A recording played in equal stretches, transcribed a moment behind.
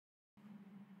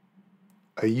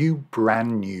Are you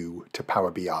brand new to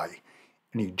Power BI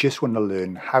and you just want to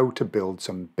learn how to build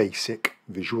some basic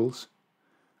visuals?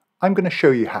 I'm going to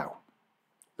show you how.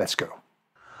 Let's go.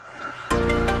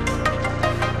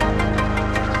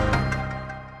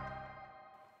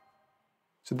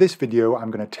 So this video, I'm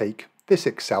going to take this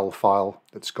Excel file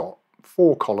that's got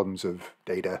 4 columns of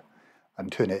data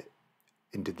and turn it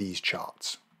into these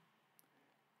charts.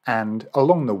 And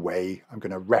along the way, I'm going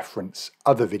to reference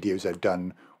other videos I've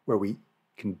done where we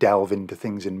can delve into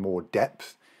things in more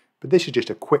depth. But this is just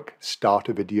a quick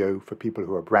starter video for people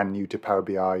who are brand new to Power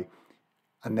BI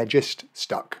and they're just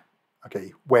stuck.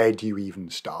 Okay, where do you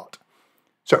even start?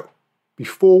 So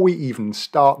before we even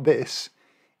start this,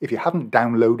 if you haven't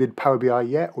downloaded Power BI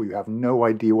yet or you have no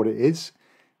idea what it is,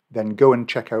 then go and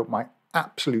check out my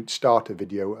absolute starter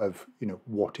video of,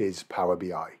 what is Power BI.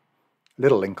 A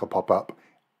little link will pop up,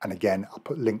 and again, I'll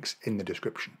put links in the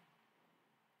description.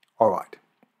 All right.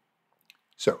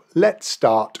 So let's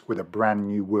start with a brand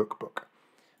new workbook.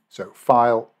 So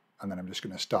File, and then I'm just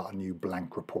going to start a new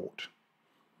blank report.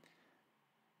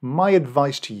 My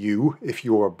advice to you, if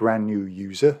you're a brand new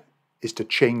user, is to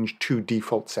change 2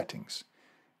 default settings.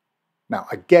 Now,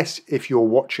 I guess if you're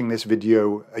watching this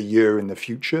video a year in the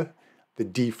future, the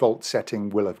default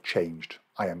setting will have changed,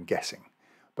 I am guessing.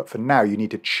 But for now, you need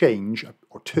to change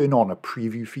or turn on a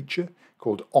preview feature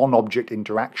called On-Object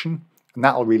Interaction, and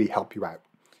that'll really help you out.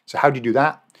 So how do you do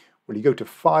that? Well, you go to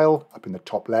File, up in the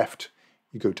top left,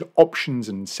 you go to Options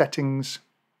and Settings,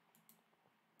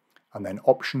 and then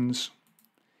Options,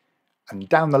 and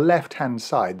down the left-hand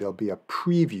side, there'll be a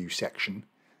Preview section,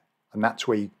 and that's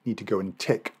where you need to go and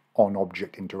tick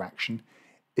On-Object Interaction.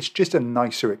 It's just a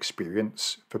nicer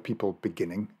experience for people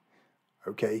beginning.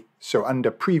 Okay, so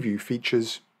under Preview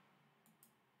Features,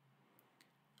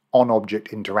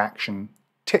 On-Object Interaction,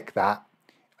 tick that,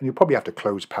 and you'll probably have to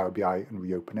close Power BI and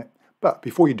reopen it. But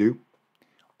before you do,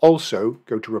 also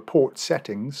go to Report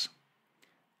Settings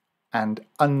and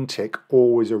untick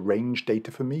Always Arrange Data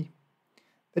for Me.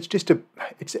 It's just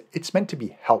it's meant to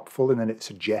be helpful and then it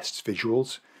suggests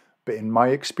visuals, but in my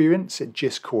experience, it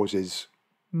just causes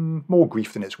more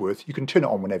grief than it's worth. You can turn it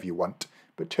on whenever you want,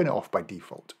 but turn it off by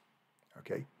default.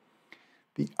 Okay.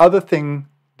 The other thing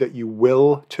that you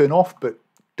will turn off, but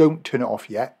don't turn it off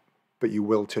yet, but you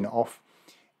will turn it off,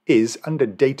 is under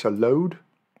data load.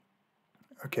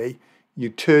 Okay, you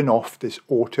turn off this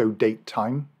auto date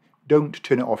time. Don't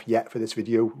turn it off yet for this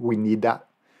video. We need that.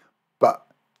 But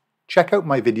check out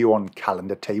my video on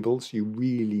calendar tables. You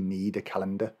really need a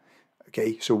calendar.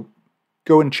 Okay, so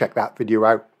go and check that video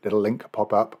out. Little link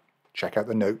pop up. Check out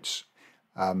the notes.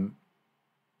 You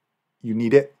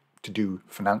need it to do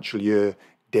financial year,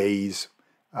 days,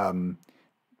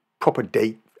 proper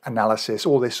date analysis,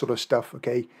 all this sort of stuff,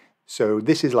 okay? So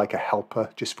this is like a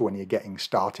helper just for when you're getting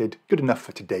started. Good enough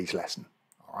for today's lesson,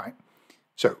 all right?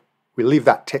 So we'll leave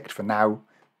that ticked for now,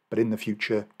 but in the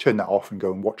future, turn that off and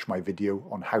go and watch my video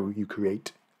on how you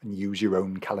create and use your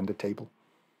own calendar table.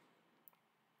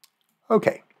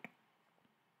 Okay.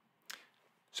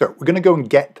 So we're going to go and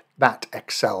get that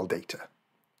Excel data.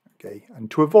 Okay, and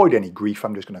to avoid any grief,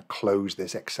 I'm just going to close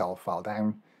this Excel file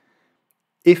down.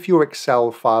 If your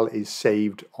Excel file is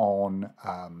saved on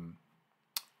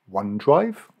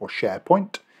OneDrive or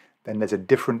SharePoint, then there's a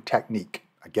different technique.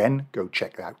 Again, go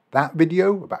check out that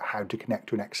video about how to connect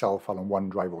to an Excel file on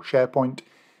OneDrive or SharePoint.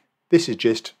 This is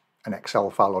just an Excel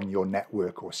file on your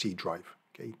network or C drive.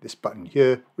 Okay, this button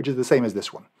here, which is the same as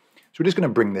this one. So we're just going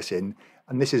to bring this in,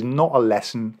 and this is not a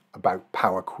lesson about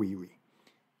Power Query.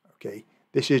 Okay.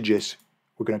 This is just,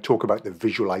 we're going to talk about the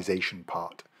visualization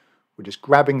part. We're just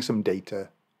grabbing some data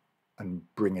and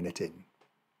bringing it in.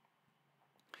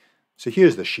 So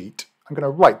here's the sheet. I'm going to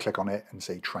right click on it and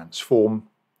say transform.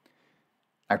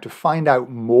 Now to find out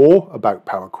more about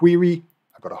Power Query,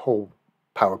 I've got a whole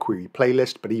Power Query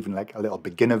playlist, but even like a little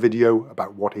beginner video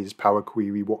about what is Power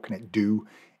Query, what can it do.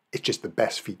 It's just the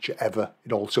best feature ever.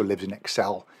 It also lives in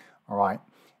Excel. All right.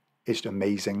 It's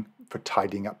amazing for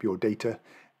tidying up your data.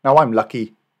 Now I'm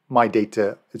lucky, my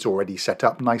data is already set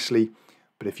up nicely,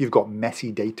 but if you've got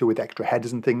messy data with extra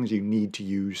headers and things, you need to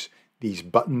use these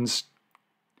buttons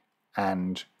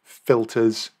and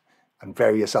filters and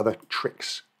various other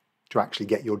tricks to actually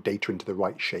get your data into the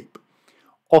right shape.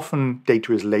 Often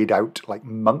data is laid out like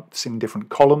months in different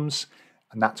columns,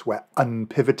 and that's where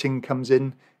unpivoting comes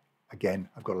in. Again,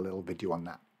 I've got a little video on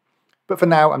that. But for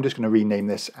now, I'm just going to rename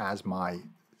this as my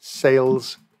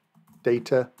sales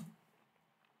data.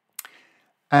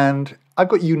 And I've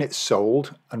got units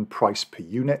sold and price per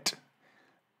unit,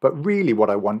 but really what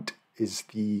I want is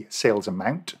the sales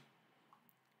amount.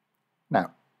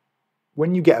 Now,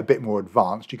 when you get a bit more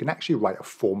advanced, you can actually write a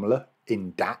formula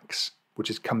in DAX,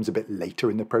 which comes a bit later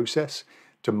in the process,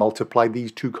 to multiply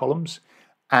these two columns.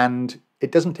 And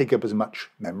it doesn't take up as much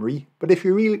memory. But if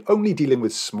you're really only dealing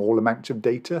with small amounts of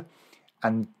data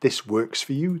and this works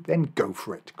for you, then go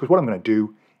for it. Because what I'm going to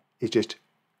do is just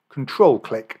Control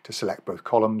click to select both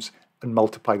columns and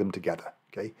multiply them together.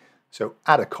 Okay, so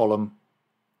add a column,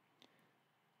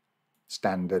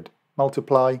 standard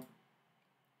multiply,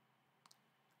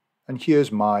 and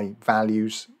here's my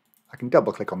values. I can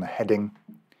double click on the heading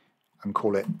and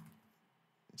call it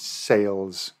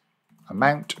sales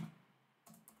amount.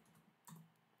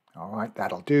 All right,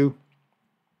 that'll do.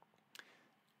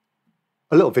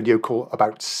 A little video call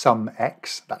about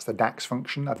SUMX, that's the DAX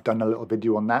function. I've done a little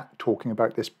video on that talking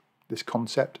about this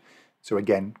concept. So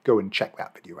again, go and check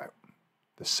that video out,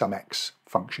 the SUMX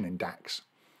function in DAX.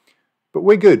 But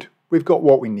we're good, we've got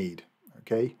what we need,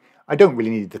 okay? I don't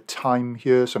really need the time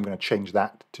here, so I'm going to change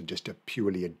that to just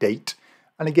purely a date.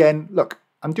 And again, look,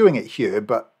 I'm doing it here,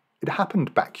 but it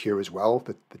happened back here as well,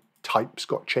 the types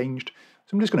got changed.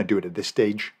 So I'm just going to do it at this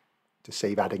stage to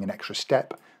save adding an extra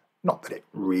step. Not that it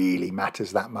really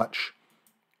matters that much.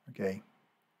 Okay,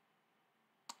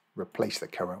 replace the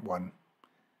current one.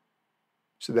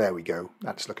 So there we go,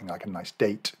 that's looking like a nice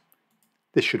date.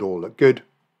 This should all look good.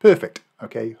 Perfect.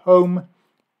 Okay, home,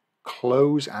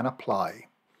 close and apply.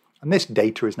 And this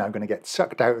data is now going to get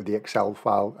sucked out of the Excel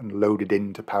file and loaded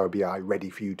into Power BI, ready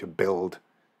for you to build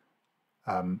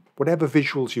whatever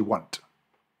visuals you want.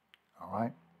 All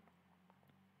right.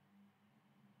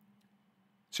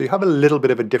 So you have a little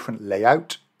bit of a different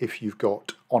layout if you've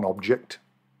got on object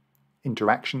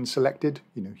interaction selected.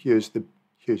 You know, here's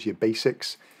your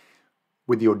basics.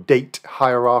 With your date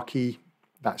hierarchy,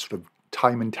 that sort of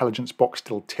time intelligence box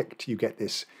still ticked, you get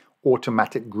this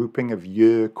automatic grouping of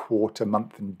year, quarter,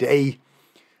 month, and day.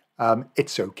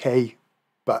 It's okay,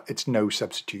 but it's no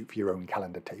substitute for your own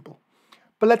calendar table.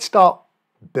 But let's start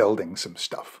building some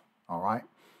stuff, all right?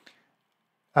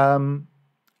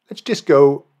 Let's just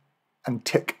go and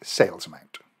tick sales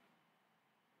amount.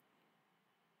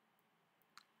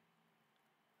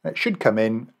 It should come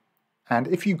in, and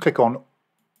if you click on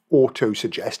auto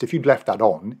suggest, if you'd left that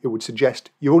on, it would suggest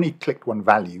you only clicked one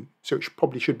value, so it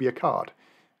probably should be a card.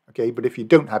 Okay, but if you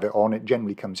don't have it on, it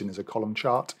generally comes in as a column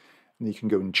chart, and you can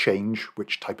go and change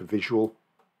which type of visual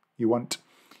you want.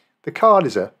 The card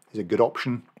is a good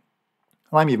option.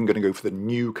 I'm even going to go for the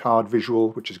new card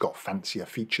visual, which has got fancier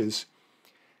features.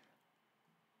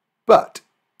 But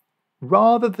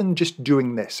rather than just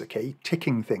doing this, okay,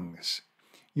 ticking things,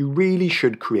 you really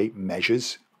should create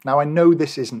measures. Now I know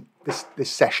this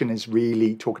session is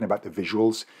really talking about the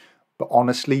visuals, but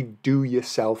honestly, do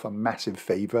yourself a massive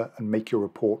favor and make your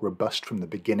report robust from the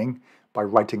beginning by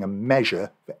writing a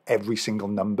measure for every single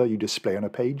number you display on a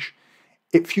page.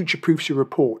 It future-proofs your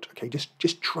report, okay?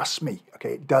 Just trust me,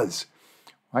 okay? It does.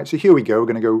 All right, so here we go. We're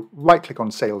going to go right-click on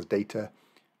sales data,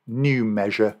 new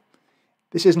measure.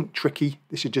 This isn't tricky.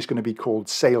 This is just going to be called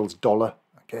sales dollar.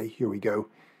 Okay, here we go.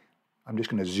 I'm just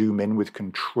going to zoom in with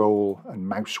control and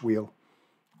mouse wheel.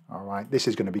 All right, this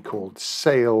is going to be called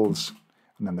sales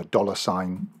and then the dollar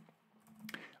sign.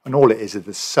 And all it is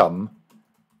the sum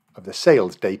of the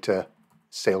sales data,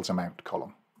 sales amount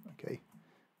column. Okay,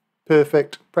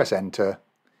 perfect. Press enter.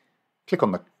 Click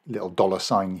on the little dollar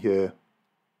sign here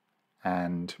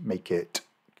and make it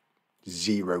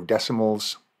 0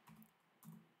 decimals.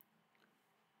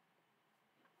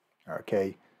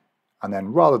 Okay, and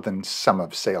then rather than sum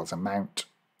of sales amount,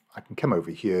 I can come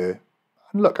over here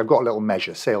and look, I've got a little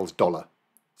measure, sales dollar.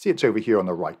 See, it's over here on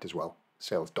the right as well,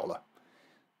 sales dollar.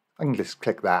 I can just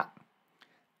click that,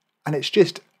 and it's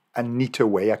just a neater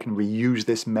way. I can reuse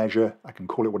this measure, I can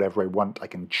call it whatever I want, I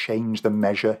can change the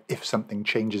measure if something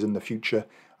changes in the future,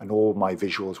 and all my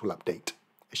visuals will update.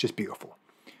 It's just beautiful.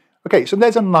 Okay, so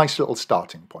there's a nice little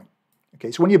starting point.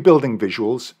 Okay, so when you're building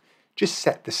visuals, just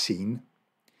set the scene.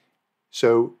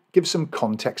 So give some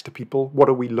context to people. What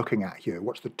are we looking at here?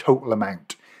 What's the total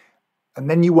amount? And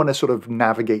then you want to sort of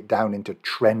navigate down into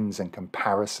trends and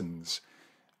comparisons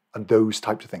and those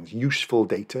types of things. Useful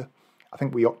data. I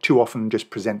think we too often just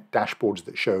present dashboards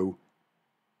that show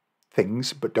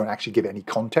things but don't actually give it any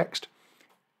context.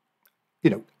 You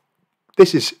know,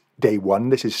 this is day one,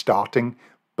 this is starting,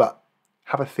 but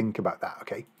have a think about that,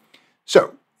 okay?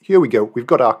 So here we go. We've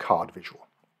got our card visual.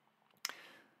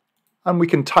 And we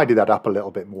can tidy that up a little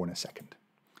bit more in a second.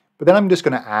 But then I'm just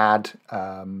going to add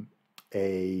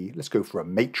let's go for a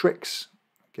matrix,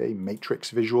 okay,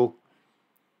 matrix visual.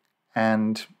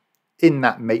 And in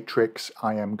that matrix,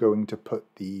 I am going to put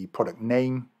the product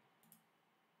name.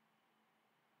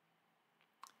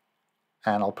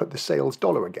 And I'll put the sales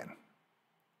dollar again.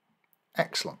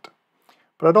 Excellent.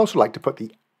 but I'd also like to put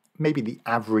maybe the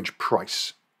average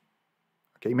price.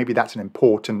 Okay, maybe that's an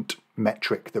important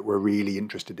metric that we're really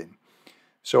interested in.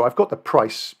 So I've got the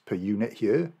price per unit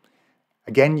here.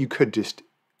 Again, you could just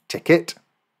tick it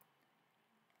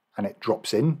and it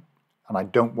drops in, and I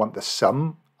don't want the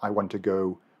sum. I want to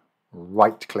go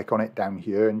right click on it down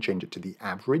here and change it to the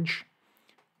average,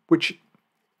 which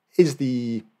is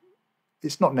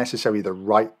it's not necessarily the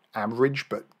right average,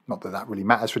 but not that that really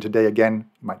matters for today. Again,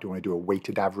 you might want to do a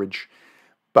weighted average,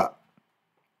 but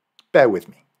bear with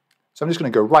me. So I'm just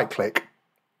going to go right click,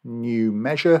 new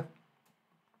measure.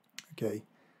 Okay.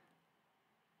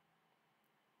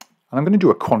 And I'm going to do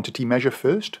a quantity measure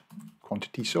first.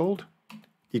 Quantity sold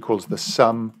equals the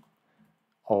sum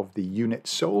of the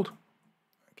units sold.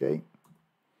 Okay.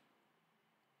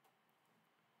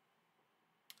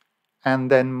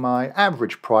 And then my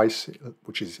average price,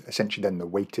 which is essentially then the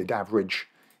weighted average,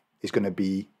 is going to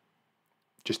be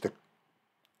just the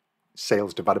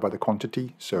sales divided by the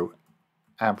quantity. So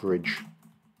average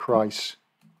price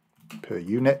per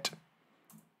unit,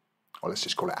 or let's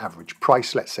just call it average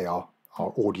price. Let's say our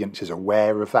audience is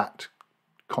aware of that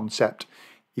concept,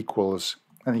 equals,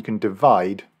 and you can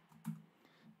divide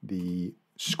the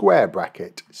square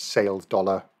bracket sales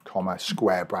dollar, comma,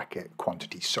 square bracket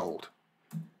quantity sold.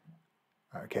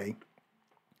 Okay,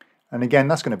 and again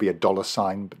that's going to be a dollar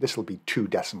sign, but this will be 2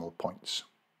 decimal points.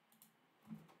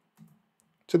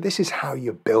 So this is how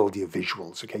you build your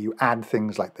visuals. Okay, you add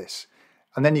things like this,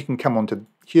 and then you can come onto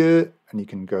here and you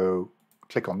can go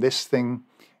click on this thing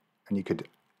and you could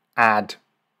add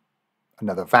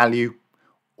another value,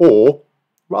 or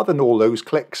rather than all those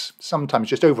clicks, sometimes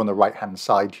just over on the right hand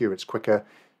side here it's quicker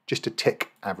just to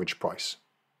tick average price.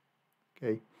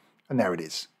 Okay, and there it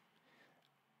is.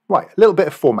 Right, a little bit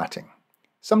of formatting.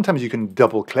 Sometimes you can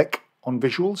double click on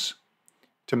visuals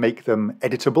to make them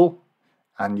editable,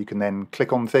 and you can then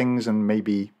click on things and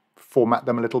maybe format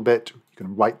them a little bit. You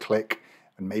can right click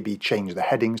and maybe change the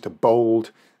headings to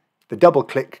bold. The double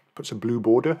click puts a blue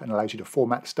border and allows you to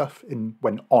format stuff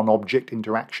when on-object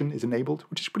interaction is enabled,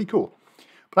 which is pretty cool.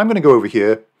 But I'm going to go over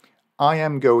here. I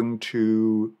am going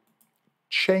to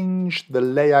change the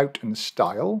layout and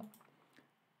style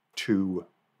to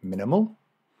minimal.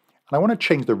 And I want to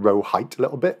change the row height a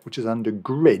little bit, which is under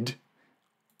grid,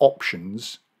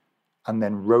 options, and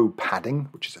then row padding,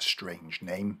 which is a strange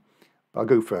name. But I'll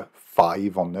go for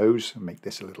 5 on those and make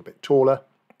this a little bit taller.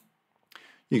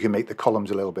 You can make the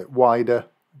columns a little bit wider.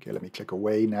 Okay, let me click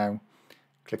away now.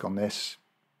 Click on this.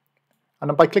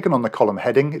 And by clicking on the column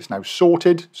heading, it's now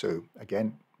sorted. So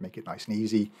again, make it nice and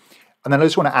easy. And then I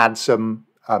just want to add some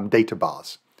data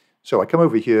bars. So I come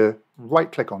over here, right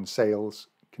click on sales,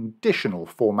 conditional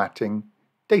formatting,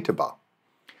 data bar.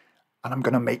 And I'm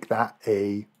going to make that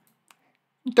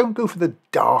don't go for the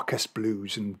darkest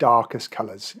blues and darkest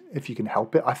colours if you can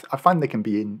help it. I find they can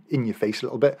be in your face a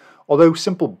little bit, although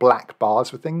simple black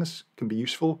bars for things can be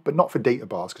useful, but not for data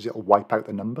bars because it'll wipe out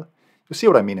the number. You'll see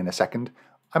what I mean in a second.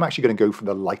 I'm actually going to go for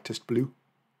the lightest blue.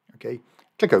 Okay,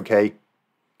 click OK.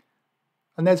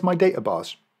 And there's my data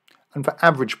bars. And for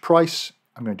average price,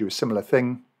 I'm going to do a similar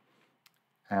thing.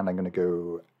 And I'm going to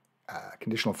go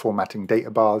conditional formatting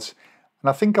data bars. And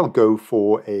I think I'll go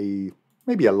for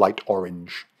maybe a light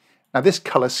orange. Now this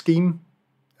color scheme,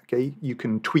 okay, you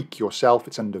can tweak yourself.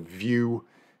 It's under view,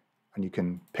 and you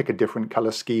can pick a different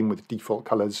color scheme with default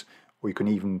colors, or you can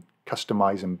even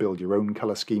customize and build your own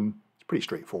color scheme. It's pretty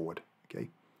straightforward. Okay,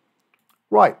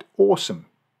 right, awesome.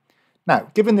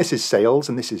 Now, given this is sales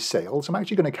and this is sales, I'm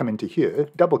actually going to come into here,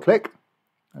 double click,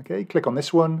 okay, click on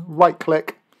this one, right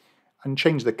click, and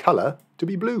change the color to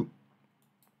be blue.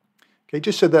 Okay,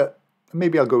 just so that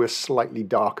maybe I'll go a slightly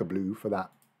darker blue for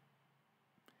that.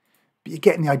 But you're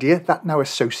getting the idea. That now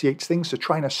associates things, so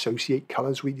try and associate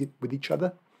colors with each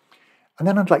other. And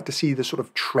then I'd like to see the sort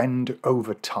of trend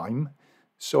over time.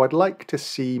 So I'd like to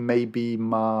see maybe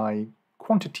my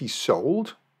quantity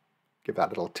sold, give that a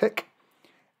little tick,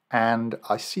 and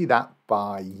I see that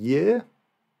by year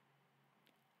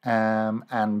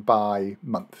and by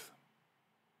month.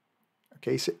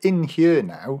 Okay, so in here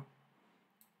now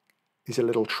is a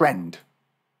little trend,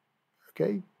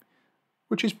 okay,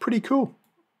 which is pretty cool.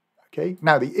 Okay,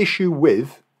 now the issue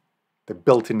with the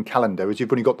built-in calendar is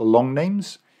you've only got the long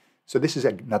names, so this is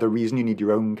another reason you need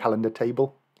your own calendar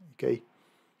table. Okay,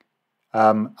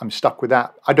 I'm stuck with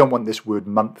that. I don't want this word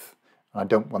month, and I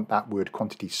don't want that word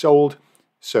quantity sold.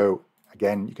 So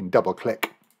again, you can double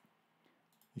click,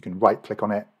 you can right click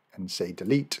on it and say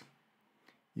delete.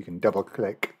 You can double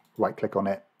click, right click on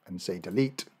it and say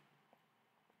delete.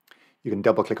 You can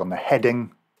double click on the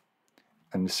heading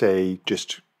and say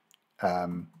just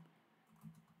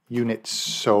units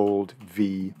sold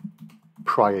v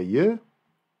prior year.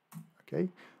 Okay.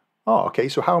 Oh, okay,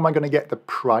 so how am I going to get the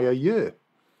prior year?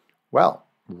 Well,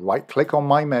 right click on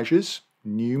my measures,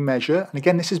 new measure, and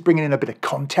again this is bringing in a bit of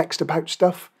context about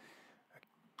stuff.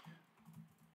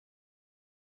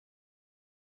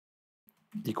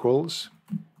 Equals,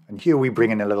 and here we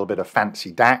bring in a little bit of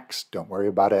fancy DAX, don't worry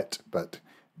about it, but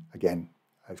again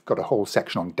I've got a whole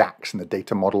section on DAX and the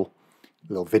data model.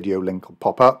 A little video link will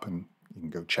pop up and you can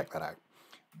go check that out.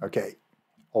 Okay,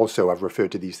 also I've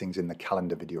referred to these things in the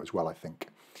calendar video as well, I think.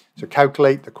 So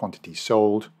calculate the quantity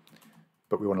sold,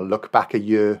 but we want to look back a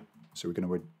year, so we're going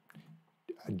to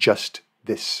adjust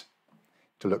this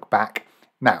to look back.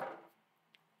 Now,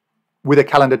 with a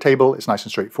calendar table, it's nice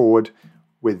and straightforward.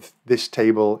 With this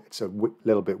table, it's a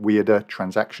little bit weirder.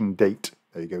 Transaction date,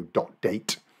 there you go, dot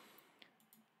date.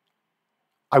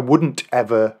 I wouldn't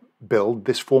ever build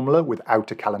this formula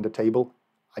without a calendar table.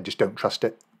 I just don't trust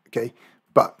it, okay?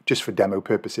 But just for demo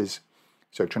purposes,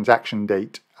 so transaction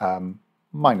date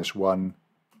 -1,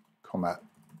 comma,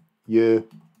 year.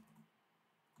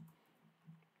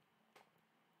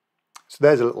 So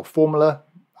there's a little formula,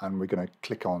 and we're going to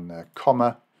click on the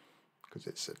comma because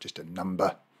it's just a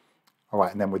number. All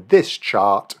right, and then with this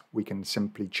chart, we can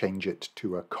simply change it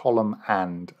to a column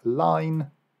and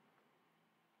line.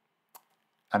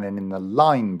 And then in the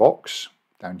line box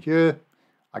down here,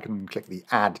 I can click the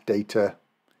add data,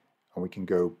 and we can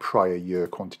go prior year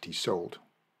quantity sold.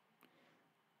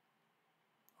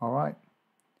 All right.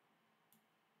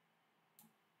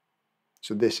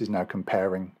 So this is now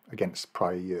comparing against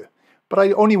prior year. But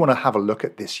I only want to have a look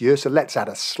at this year, so let's add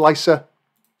a slicer.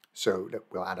 So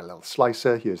we'll add a little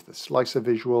slicer. Here's the slicer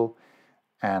visual,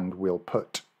 and we'll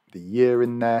put the year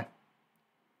in there.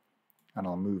 And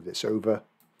I'll move this over.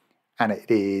 And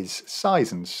it is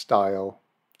size and style,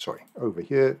 sorry, over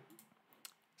here.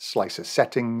 Slicer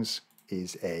settings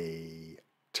is a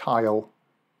tile,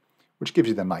 which gives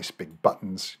you the nice big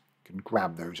buttons. You can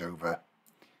grab those over,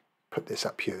 put this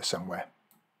up here somewhere.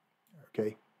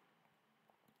 Okay.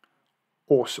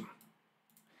 Awesome.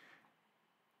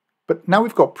 But now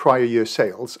we've got prior year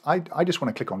sales, I just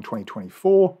want to click on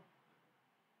 2024,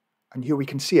 and here we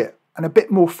can see it, and a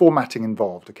bit more formatting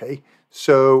involved, okay?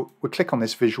 So we'll click on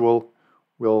this visual,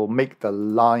 we'll make the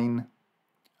line,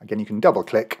 again you can double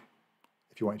click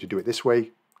if you wanted to do it this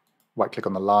way, right click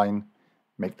on the line,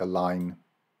 make the line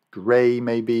grey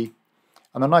maybe,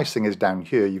 and the nice thing is down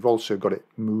here you've also got it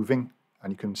moving,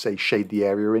 and you can say shade the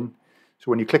area in.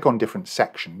 So when you click on different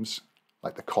sections,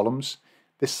 like the columns,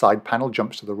 this side panel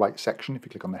jumps to the right section if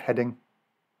you click on the heading.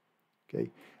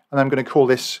 Okay, and I'm going to call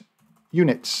this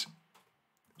units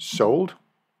sold,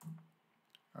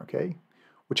 okay,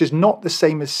 which is not the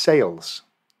same as sales.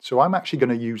 So I'm actually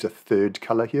going to use a third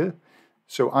color here.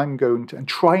 So I'm going to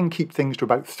try and keep things to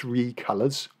about 3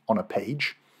 colors on a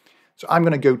page. So I'm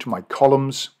going to go to my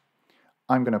columns.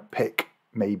 I'm going to pick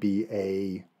maybe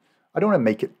I don't want to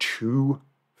make it too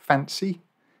fancy.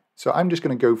 So I'm just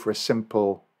going to go for a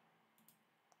simple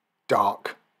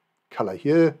dark color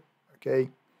here,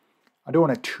 okay? I don't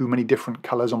want too many different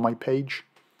colors on my page.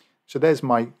 So there's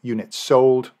my units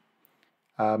sold.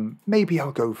 Maybe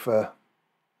I'll go for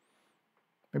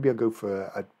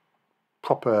a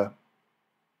proper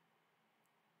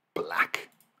black,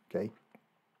 okay?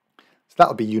 So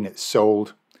that'll be units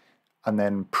sold, and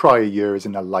then prior year is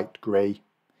in a light gray,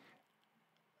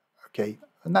 okay?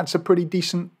 And that's a pretty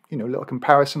decent, little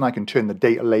comparison. I can turn the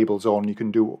data labels on. You can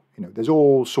do, there's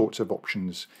all sorts of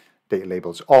options. Data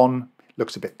labels on,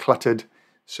 looks a bit cluttered.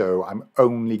 So I'm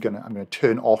going to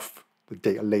turn off the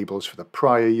data labels for the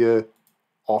prior year,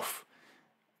 off.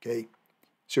 Okay.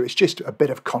 So it's just a bit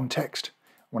of context.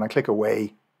 When I click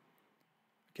away,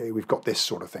 okay, we've got this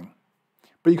sort of thing.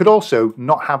 But you could also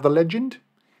not have the legend.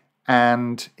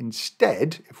 And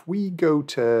instead, if we go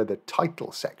to the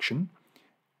title section,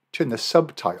 turn the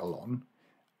subtitle on,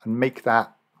 and make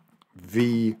that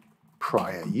V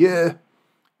prior year,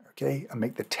 okay, and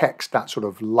make the text that sort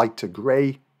of lighter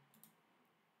grey,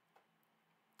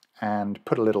 and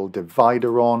put a little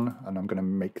divider on, and I'm going to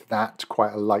make that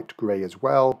quite a light grey as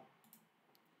well.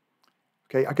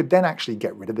 Okay, I could then actually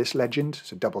get rid of this legend,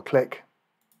 so double click,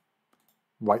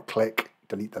 right click,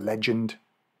 delete the legend,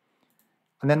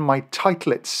 and then my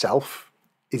title itself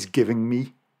is giving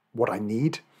me what I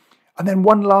need. And then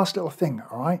one last little thing,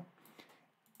 all right?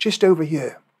 Just over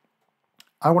here,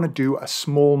 I want to do a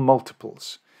small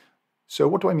multiples. So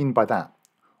what do I mean by that?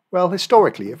 Well,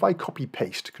 historically, if I copy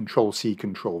paste Control-C,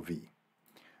 Control-V,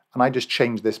 and I just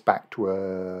change this back to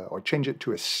or change it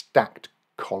to a stacked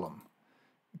column,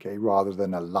 okay, rather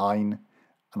than a line,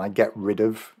 and I get rid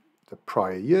of the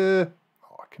prior year,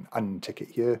 or I can untick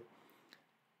it here,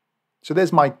 So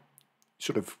there's my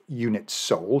sort of units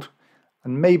sold,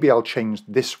 and maybe I'll change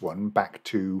this one back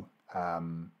to,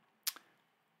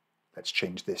 let's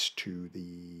change this to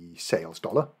the sales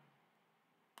dollar.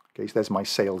 Okay, so there's my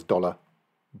sales dollar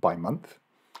by month.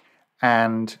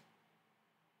 And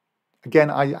again,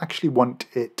 I actually want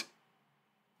it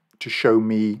to show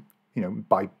me, you know,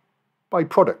 by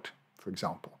product, for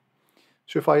example.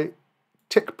 So if I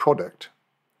tick product,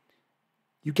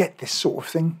 you get this sort of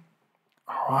thing.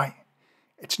 All right,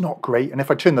 it's not great. And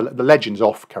if I turn the legend's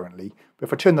off currently, but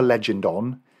if I turn the legend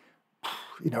on,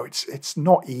 you know, it's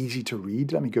not easy to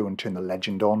read. Let me go and turn the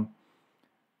legend on.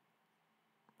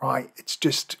 Right, it's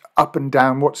just up and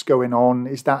down. What's going on?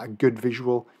 Is that a good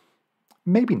visual?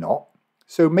 Maybe not.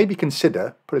 So maybe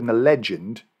consider putting the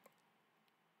legend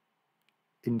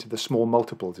into the small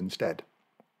multiples instead.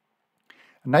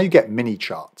 And now you get mini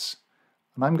charts.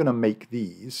 And I'm going to make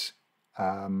these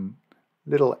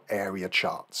little area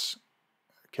charts.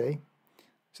 Okay,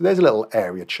 so there's a little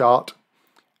area chart.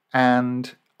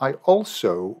 And I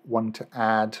also want to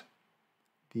add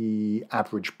the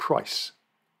average price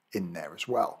in there as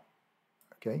well.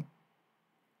 Okay,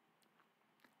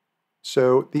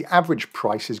 so the average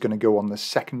price is going to go on the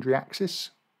secondary axis.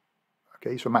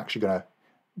 Okay, so I'm actually going to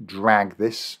drag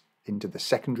this into the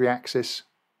secondary axis.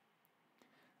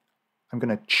 I'm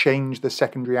going to change the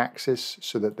secondary axis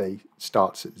so that they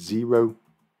starts at 0.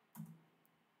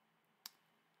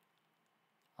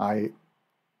 I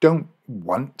don't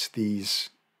want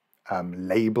these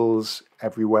labels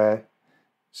everywhere.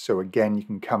 So again, you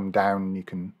can come down and you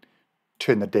can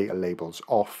turn the data labels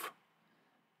off.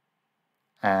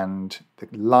 And the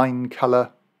line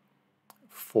color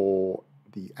for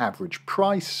the average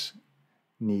price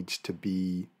needs to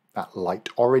be that light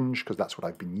orange because that's what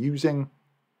I've been using.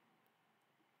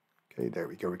 Okay, there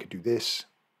we go, we could do this.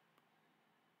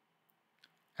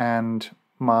 And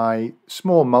my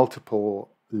small multiple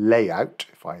layout,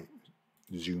 if I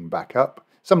zoom back up,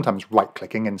 sometimes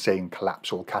right-clicking and saying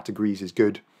collapse all categories is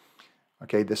good.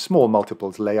 Okay, the small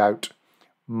multiples layout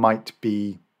might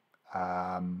be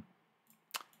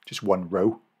just one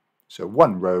row. So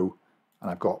one row, and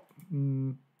I've got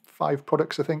 5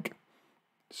 products, I think.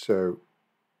 So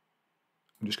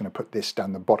I'm just going to put this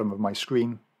down the bottom of my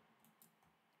screen.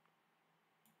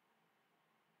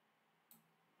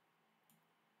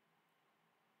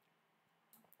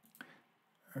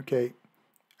 Okay,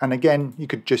 and again, you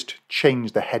could just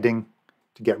change the heading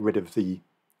to get rid of the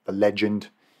legend.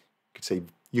 You could say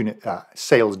unit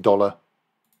sales dollar.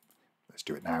 Let's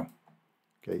do it now.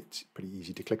 Okay, it's pretty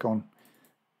easy to click on.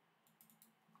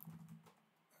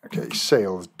 Okay,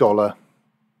 sales dollar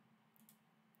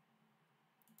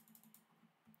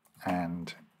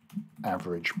and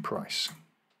average price.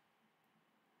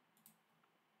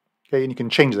 Okay, and you can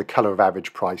change the color of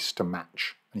average price to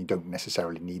match, and you don't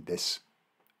necessarily need this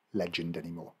legend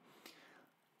anymore.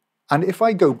 And if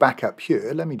I go back up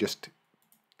here, let me just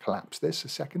collapse this a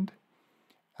second,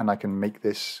 and I can make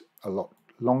this a lot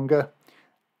longer.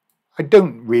 I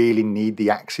don't really need the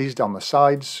axes down the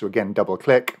sides, so again, double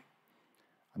click.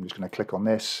 I'm just going to click on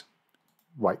this,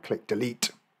 right click,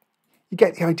 delete. You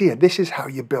get the idea. This is how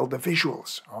you build the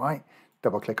visuals, all right?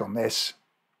 Double click on this.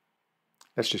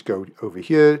 Let's just go over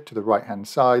here to the right hand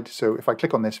side. So if I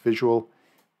click on this visual,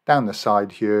 down the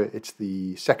side here, it's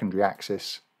the secondary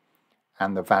axis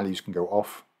and the values can go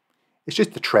off. It's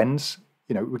just the trends.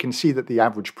 You know, we can see that the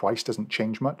average price doesn't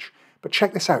change much. But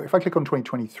check this out. If I click on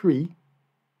 2023,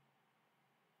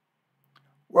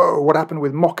 whoa, what happened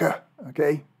with Mocha?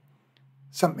 Okay,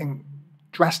 something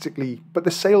drastically, but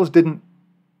the sales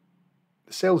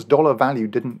dollar value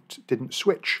didn't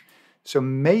switch. So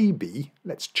maybe,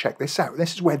 let's check this out.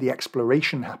 This is where the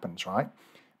exploration happens, right?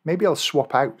 Maybe I'll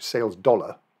swap out sales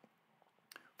dollar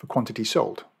for quantity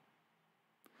sold.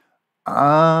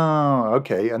 Ah,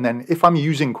 okay. And then if I'm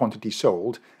using quantity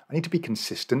sold, I need to be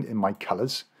consistent in my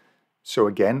colors. So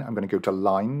again, I'm going to go to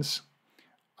lines.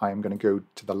 I am going to go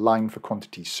to the line for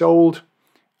quantity sold,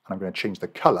 and I'm going to change the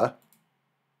color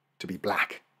to be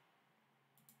black.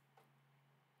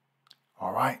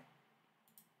 All right.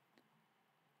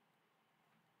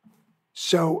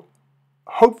 So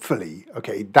hopefully,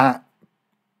 okay,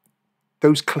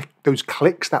 those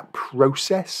clicks, that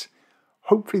process,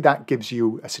 hopefully that gives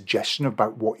you a suggestion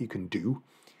about what you can do.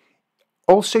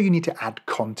 Also, you need to add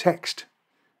context,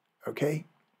 okay?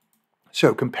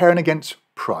 So comparing against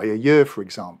prior year, for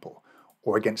example,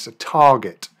 or against a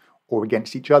target, or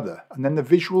against each other. And then the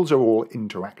visuals are all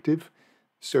interactive,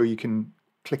 so you can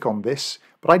click on this.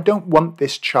 But I don't want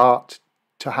this chart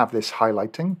to have this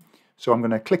highlighting. So I'm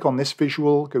going to click on this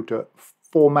visual, go to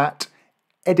Format,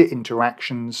 Edit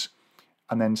Interactions,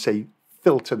 and then say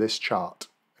filter this chart.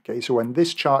 Okay, so when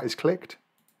this chart is clicked,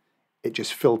 it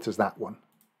just filters that one,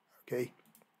 okay,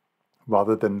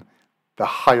 rather than the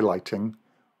highlighting,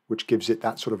 which gives it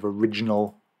that sort of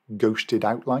original ghosted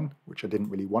outline, which I didn't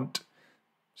really want.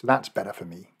 So that's better for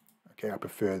me. Okay, I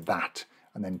prefer that,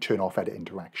 and then turn off edit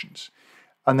interactions.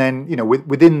 And then, you know,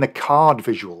 within the card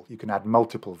visual, you can add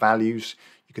multiple values.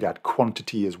 You could add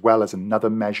quantity as well as another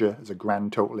measure, as a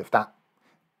grand total, if that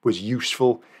was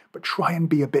useful. But try and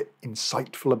be a bit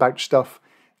insightful about stuff.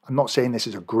 I'm not saying this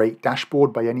is a great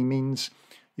dashboard by any means.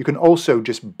 You can also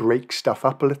just break stuff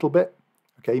up a little bit.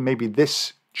 Okay, maybe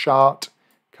this chart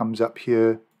comes up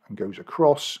here and goes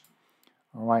across.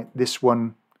 All right, this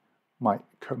one might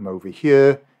come over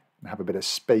here and have a bit of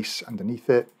space underneath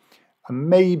it. And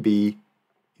maybe,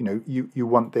 you know, you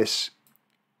want this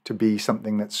to be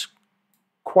something that's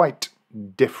quite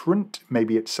different.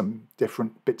 Maybe it's some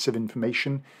different bits of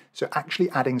information. So actually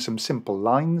adding some simple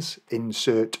lines,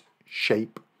 insert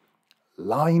shape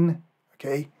line,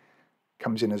 okay,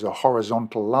 comes in as a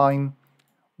horizontal line.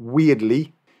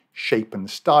 Weirdly, shape and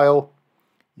style,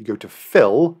 you go to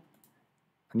fill,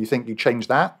 and you think you change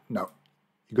that? No,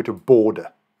 you go to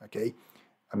border, okay,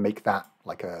 and make that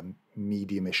like a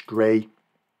medium-ish grey.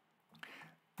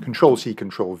 Control C,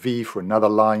 Control V for another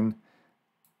line.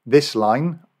 This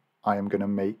line I am going to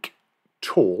make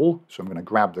tall, so I'm going to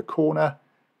grab the corner.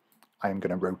 I am going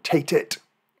to rotate it.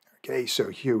 Okay, so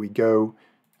here we go.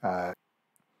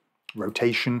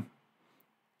 Rotation,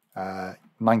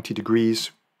 90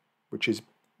 degrees, which is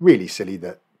really silly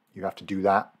that you have to do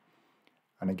that.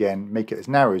 And again, make it as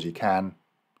narrow as you can.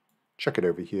 Chuck it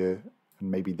over here,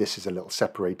 and maybe this is a little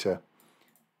separator.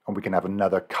 And we can have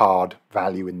another card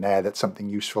value in there that's something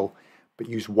useful. But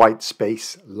use white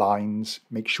space, lines,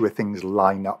 make sure things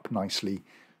line up nicely.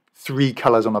 3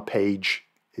 colors on a page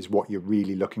is what you're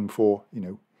really looking for, you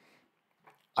know,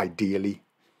 ideally.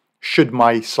 Should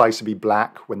my slicer be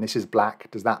black? When this is black,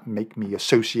 does that make me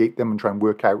associate them and try and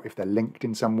work out if they're linked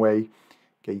in some way?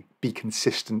 Okay, be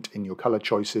consistent in your color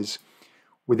choices.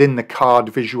 Within the card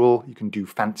visual, you can do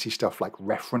fancy stuff like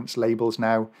reference labels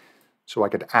now. So I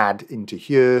could add into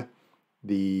here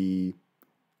the,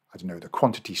 I don't know, the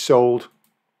quantity sold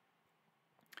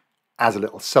as a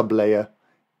little sub-layer.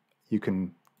 You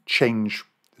can change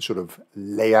the sort of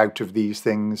layout of these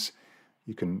things.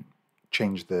 You can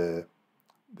change the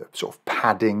sort of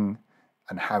padding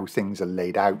and how things are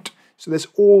laid out. So there's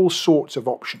all sorts of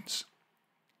options.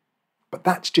 But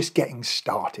that's just getting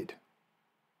started.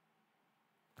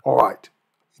 All right,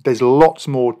 there's lots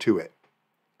more to it.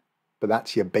 But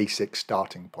that's your basic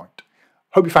starting point.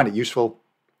 Hope you find it useful.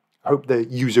 I hope the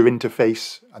user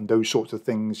interface and those sorts of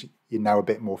things you're now a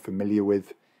bit more familiar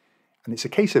with. And it's a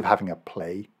case of having a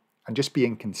play and just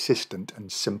being consistent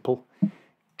and simple.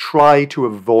 Try to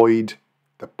avoid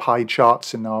the pie chart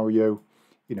scenario.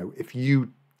 You know, if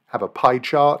you have a pie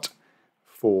chart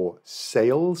for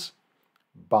sales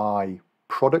by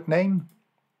product name,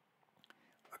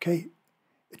 okay,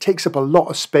 it takes up a lot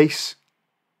of space.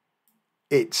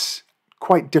 It's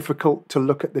quite difficult to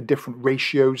look at the different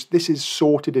ratios. This is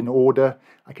sorted in order.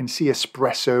 I can see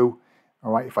espresso.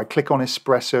 All right, if I click on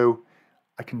espresso,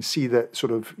 I can see that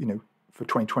sort of, you know, for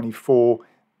 2024,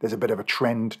 there's a bit of a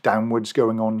trend downwards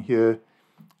going on here.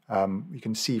 You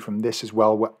can see from this as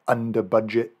well, we're under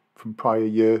budget from prior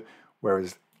year,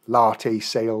 whereas latte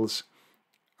sales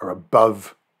are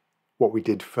above what we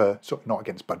did for, sort of not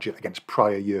against budget, against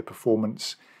prior year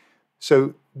performance.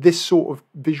 So this sort of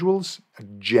visuals are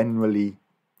generally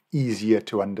easier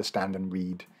to understand and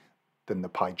read than the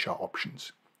pie chart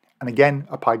options. And again,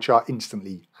 a pie chart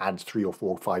instantly adds 3 or 4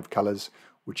 or 5 colors,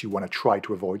 which you want to try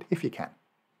to avoid if you can.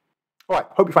 All right,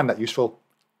 hope you find that useful.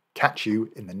 Catch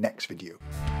you in the next video.